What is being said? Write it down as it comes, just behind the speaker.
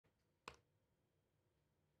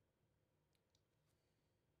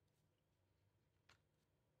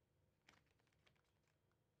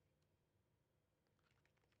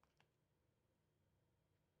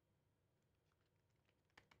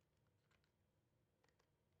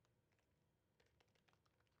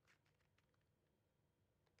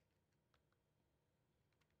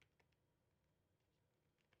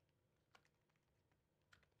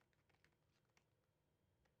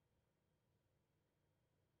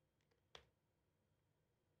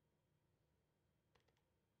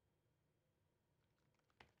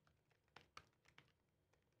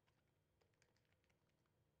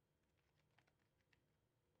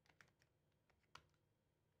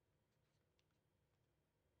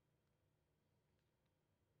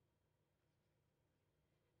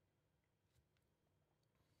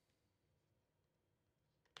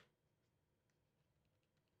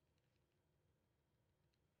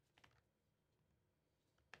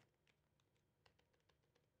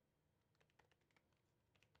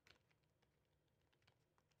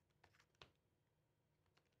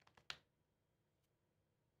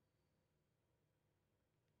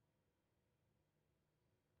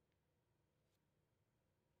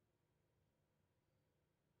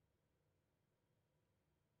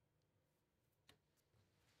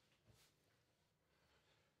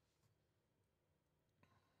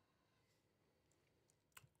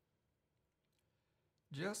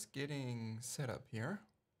Just getting set up here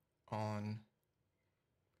on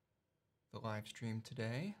the live stream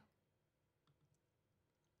today.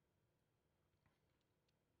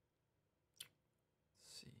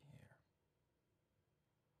 Let's see here.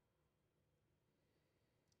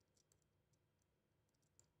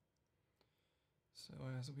 So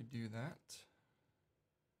as we do that,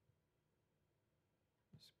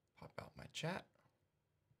 just pop out my chat.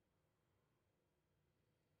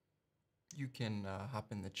 You can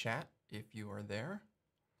hop in the chat if you are there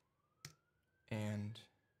and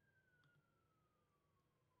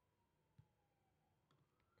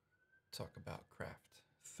talk about Craft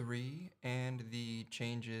 3 and the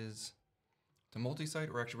changes to multi-site,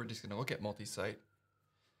 or actually we're just going to look at multi-site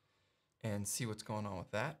and see what's going on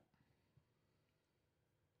with that.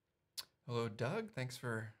 Hello, Doug. Thanks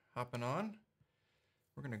for hopping on.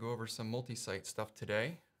 We're going to go over some multi-site stuff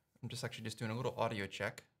today. I'm just doing a little audio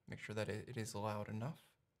check, make sure that it is loud enough.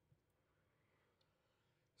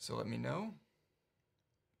 So let me know.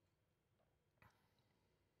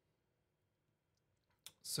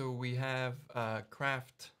 So we have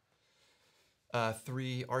Craft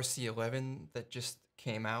 3 RC11 that just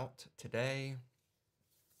came out today.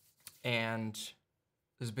 And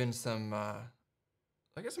there's been some, I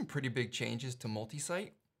guess some pretty big changes to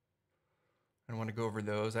multi-site. I want to go over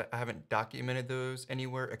those. I haven't documented those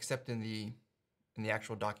anywhere except in the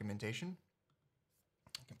actual documentation.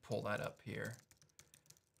 I can pull that up here.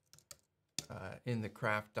 In the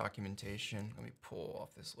Craft documentation, let me pull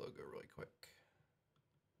off this logo really quick.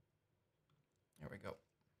 There we go.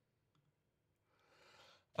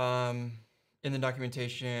 In the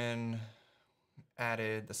documentation,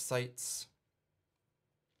 added the sites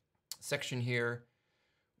section here,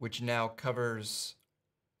 which now covers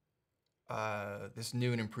this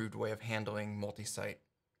new and improved way of handling multi-site.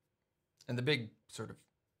 And the big sort of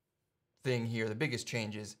thing here, the biggest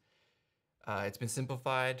change is it's been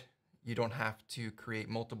simplified. You don't have to create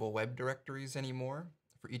multiple web directories anymore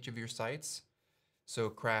for each of your sites. So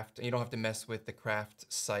Craft, you don't have to mess with the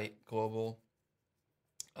Craft site global.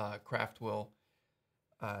 Craft will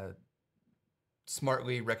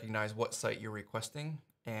smartly recognize what site you're requesting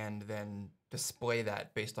and then display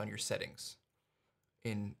that based on your settings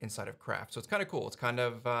inside of Craft. So it's kind of cool. It's kind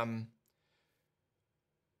of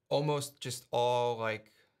almost just all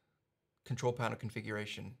like control panel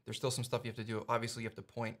configuration. There's still some stuff you have to do. Obviously, you have to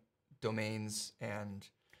point domains and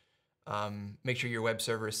make sure your web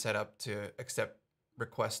server is set up to accept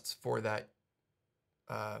requests for that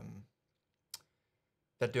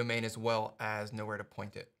that domain, as well as know where to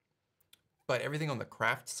point it. But everything on the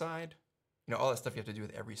Craft side, you know, all that stuff you have to do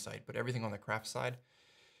with every site, but everything on the Craft side,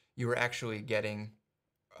 you are actually getting,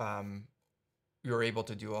 you're able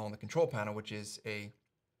to do all in the control panel, which is a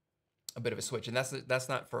bit of a switch. And that's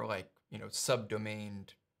not for like, you know, subdomained,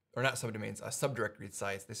 or not subdomains, subdirectory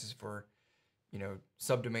sites. This is for, you know,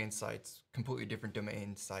 subdomain sites, completely different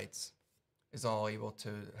domain sites, is all able to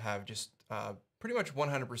have just pretty much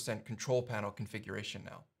 100% control panel configuration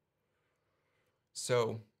now.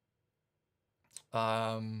 So,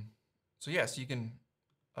 yeah, so you can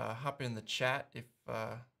hop in the chat if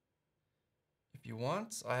you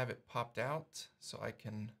want. I have it popped out so I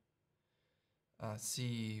can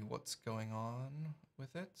see what's going on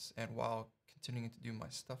with it, and while continuing to do my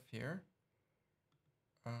stuff here.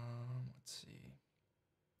 Let's see.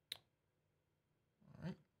 All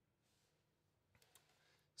right.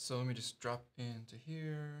 So let me just drop into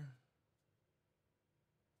here.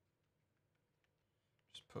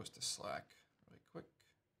 Just post to Slack really quick.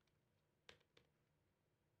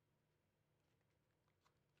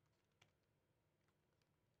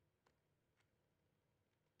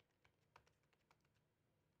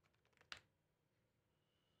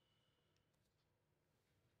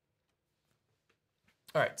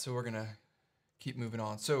 All right, so we're gonna keep moving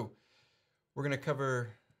on. So we're gonna cover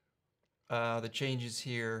the changes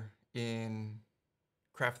here in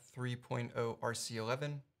Craft 3.0 RC11.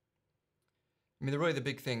 I mean, really the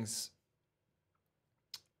big things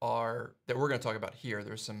are that we're gonna talk about here.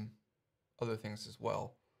 There's some other things as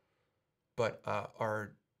well, but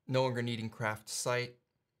are no longer needing Craft site,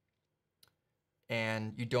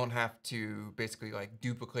 and you don't have to basically like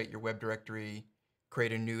duplicate your web directory,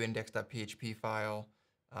 create a new index.php file.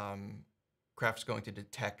 Craft's going to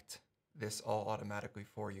detect this all automatically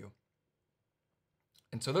for you.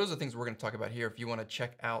 And so those are the things we're going to talk about here. If you want to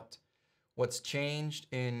check out what's changed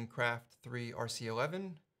in Craft 3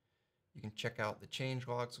 RC11, you can check out the change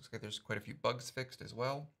logs. Looks like there's quite a few bugs fixed as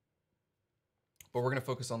well. But we're going to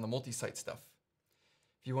focus on the multi-site stuff.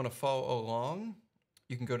 If you want to follow along,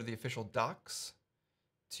 you can go to the official docs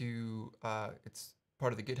to, it's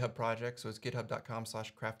part of the GitHub project. So it's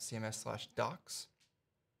github.com/craftcms/docs.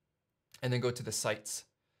 And then go to the sites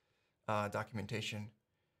documentation.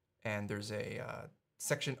 And there's a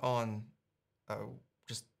section on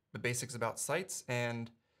just the basics about sites,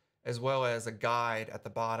 and as well as a guide at the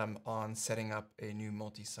bottom on setting up a new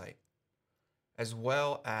multi-site. As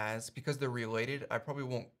well as, because they're related, I probably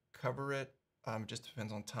won't cover it, it just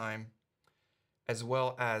depends on time. As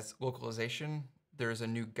well as localization, there's a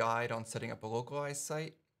new guide on setting up a localized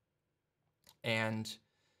site. And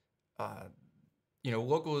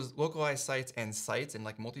localized sites and sites and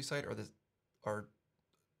like multi-site are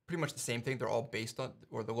pretty much the same thing. They're all based on,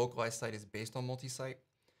 or the localized site is based on multi-site.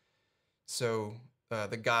 So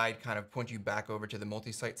the guide kind of points you back over to the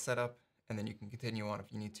multi-site setup, and then you can continue on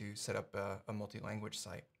if you need to set up a multi-language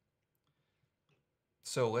site.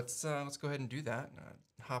 So let's go ahead and do that.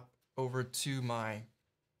 Hop over to my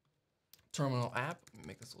terminal app. Let me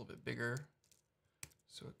make this a little bit bigger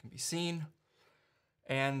so it can be seen.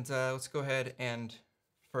 And let's go ahead and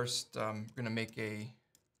first we're going to make a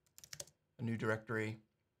new directory.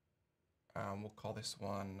 We'll call this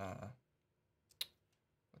one,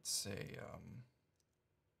 let's say,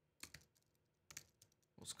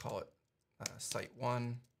 let's call it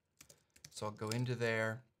site1. So I'll go into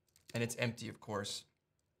there, and it's empty, of course.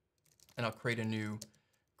 And I'll create a new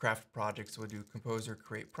craft project. So we'll do composer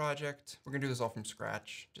create project. We're going to do this all from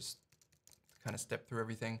scratch, just kind of step through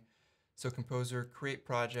everything. So composer create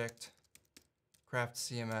project, craft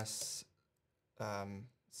CMS,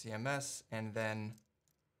 CMS, and then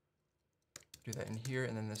do that in here,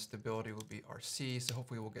 and then the stability will be RC. So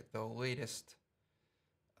hopefully we'll get the latest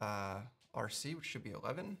RC, which should be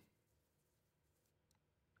 11.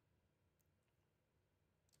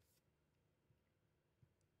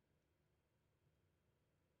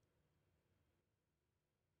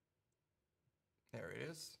 There it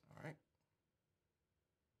is. All right.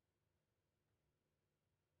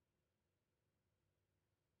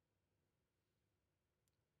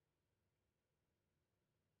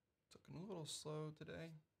 It's looking a little slow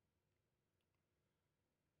today.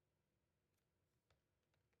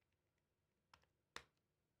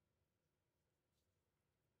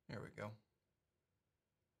 There we go.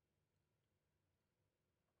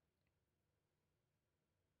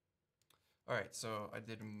 All right, so I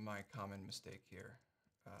did my common mistake here.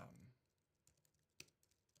 Of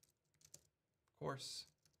course.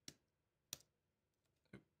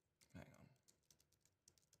 Oop, hang on.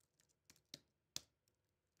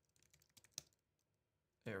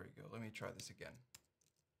 There we go. Let me try this again.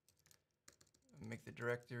 Make the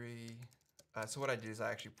directory. So what I did is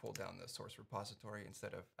I actually pulled down the source repository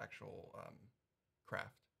instead of actual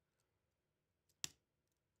craft.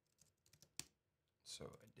 So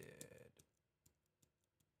I did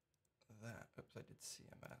that. Oops, I did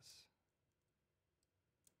CMS.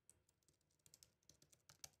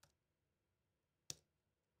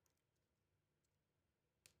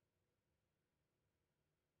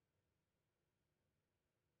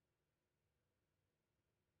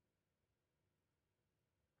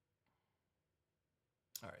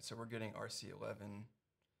 All right, so we're getting RC11.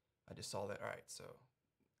 I just saw that. All right, so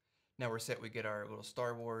now we're set. We get our little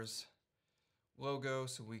Star Wars logo,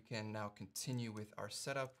 so we can now continue with our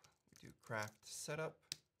setup. We do craft setup.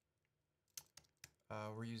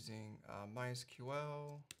 We're using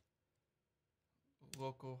MySQL,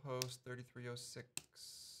 localhost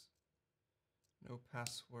 3306, no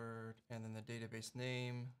password, and then the database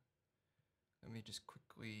name. Let me just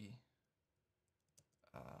quickly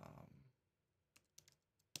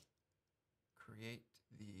create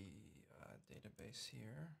the database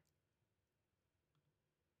here.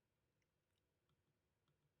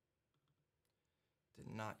 Did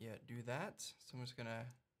not yet do that, so I'm just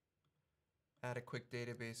gonna add a quick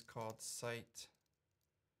database called site1.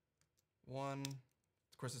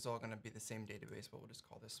 Of course, it's all gonna be the same database, but we'll just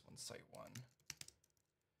call this one site1.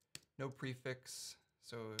 No prefix,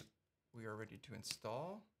 so we are ready to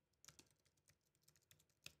install.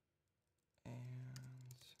 And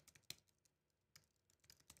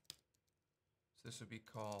so this would be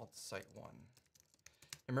called site1.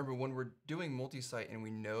 Remember, when we're doing multi-site and we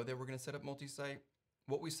know that we're going to set up multi-site,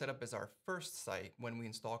 what we set up as our first site when we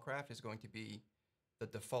install craft is going to be the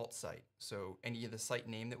default site. So any of the site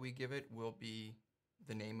name that we give it will be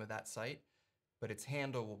the name of that site, but its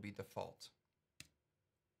handle will be default.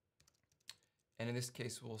 And in this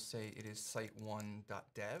case, we'll say it is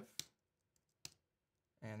site1.dev.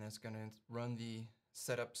 And it's going to run the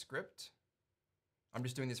setup script. I'm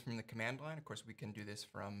just doing this from the command line. Of course, we can do this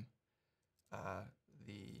from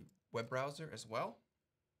the web browser as well.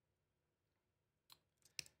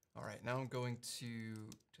 All right, now I'm going to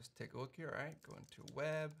just take a look here. All right, go into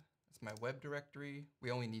web. That's my web directory.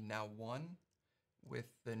 We only need now one with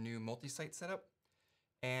the new multi-site setup.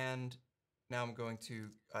 And now I'm going to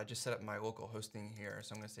just set up my local hosting here.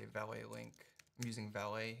 So I'm going to say valet link. I'm using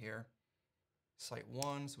valet here. Site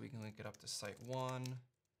 1, so we can link it up to site 1.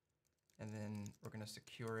 And then we're going to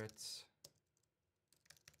secure it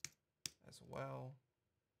as well.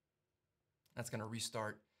 That's going to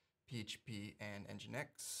restart PHP and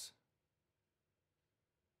Nginx.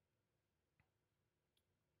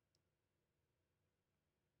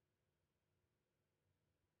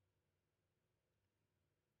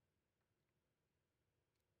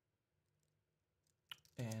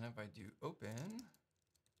 And if I do open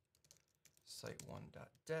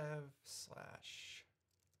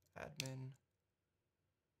site1.dev/admin.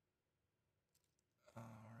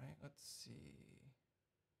 All right, let's see.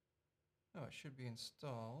 Oh, it should be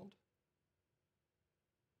installed.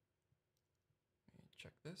 Let me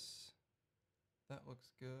check this. That looks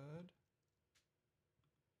good.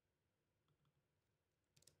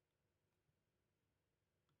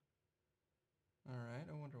 All right,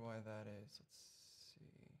 I wonder why that is. Let's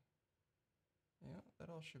see. Yeah, that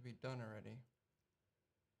all should be done already.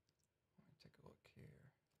 Let me take a look here.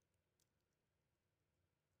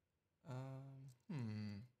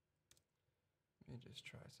 Let me just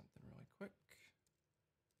try something really quick.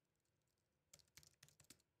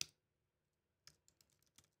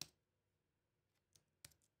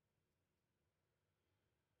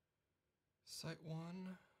 Site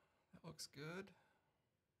 1, that looks good.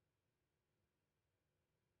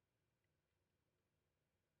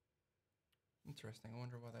 Interesting, I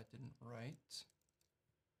wonder why that didn't write.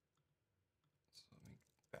 So let me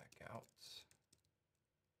back out.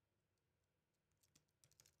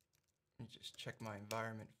 Let me just check my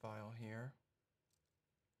environment file here.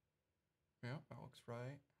 Yeah, that looks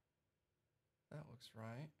right. That looks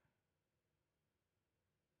right.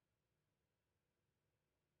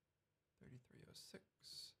 3306.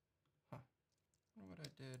 Huh. I wonder what I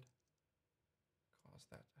did caused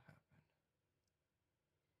that to happen.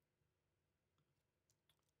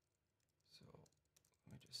 So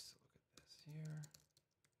let me just look at this here.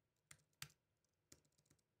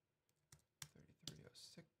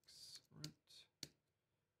 3306 root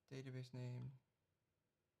database name.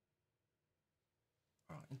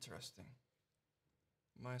 Oh, interesting.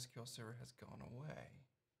 MySQL server has gone away.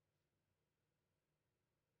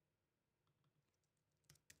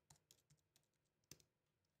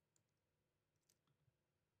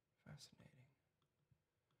 Fascinating.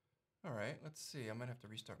 All right, let's see. I might have to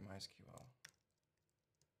restart MySQL.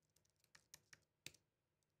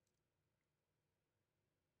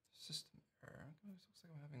 System error. It looks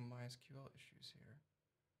like I'm having MySQL issues here.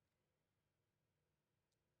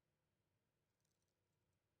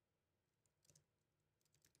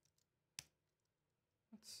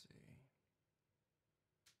 Let's see.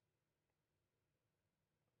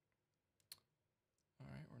 All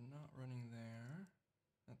right, we're not running there.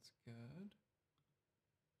 That's good.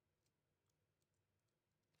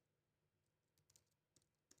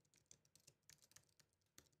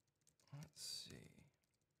 Let's see.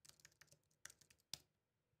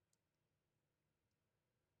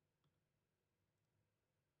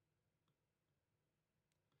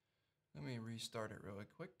 Let me restart it really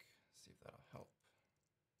quick, see if that'll help.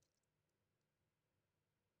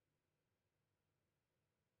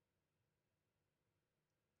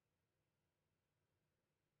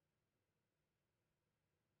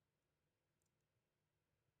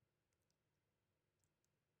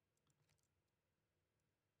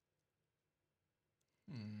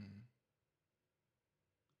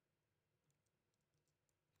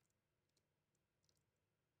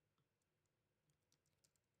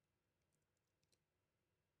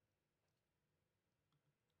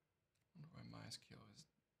 Wonder why MySQL is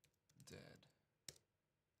dead.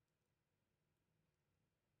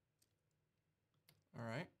 All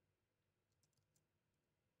right.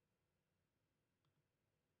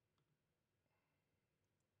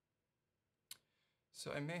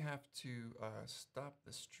 So I may have to stop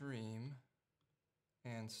the stream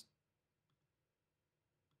and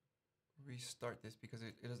restart this because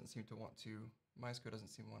it doesn't seem to want to, MySQL doesn't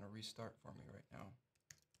seem to want to restart for me right now.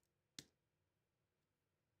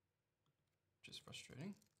 Which is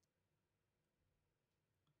frustrating.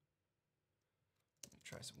 Let me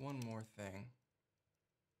try one more thing.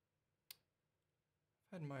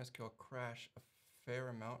 I've had MySQL crash a fair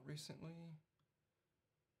amount recently,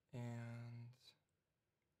 and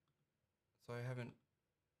so I haven't.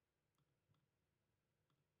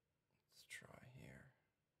 Let's try here.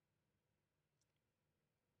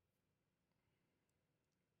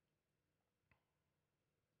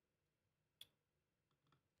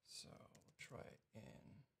 So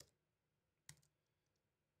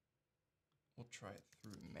we'll try it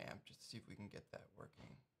through MAMP just to see if we can get that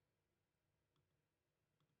working.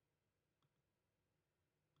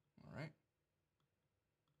 All right.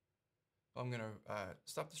 Well, I'm gonna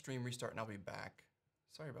stop the stream, restart, and I'll be back.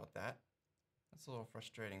 Sorry about that. That's a little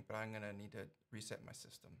frustrating, but I'm gonna need to reset my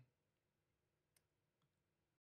system.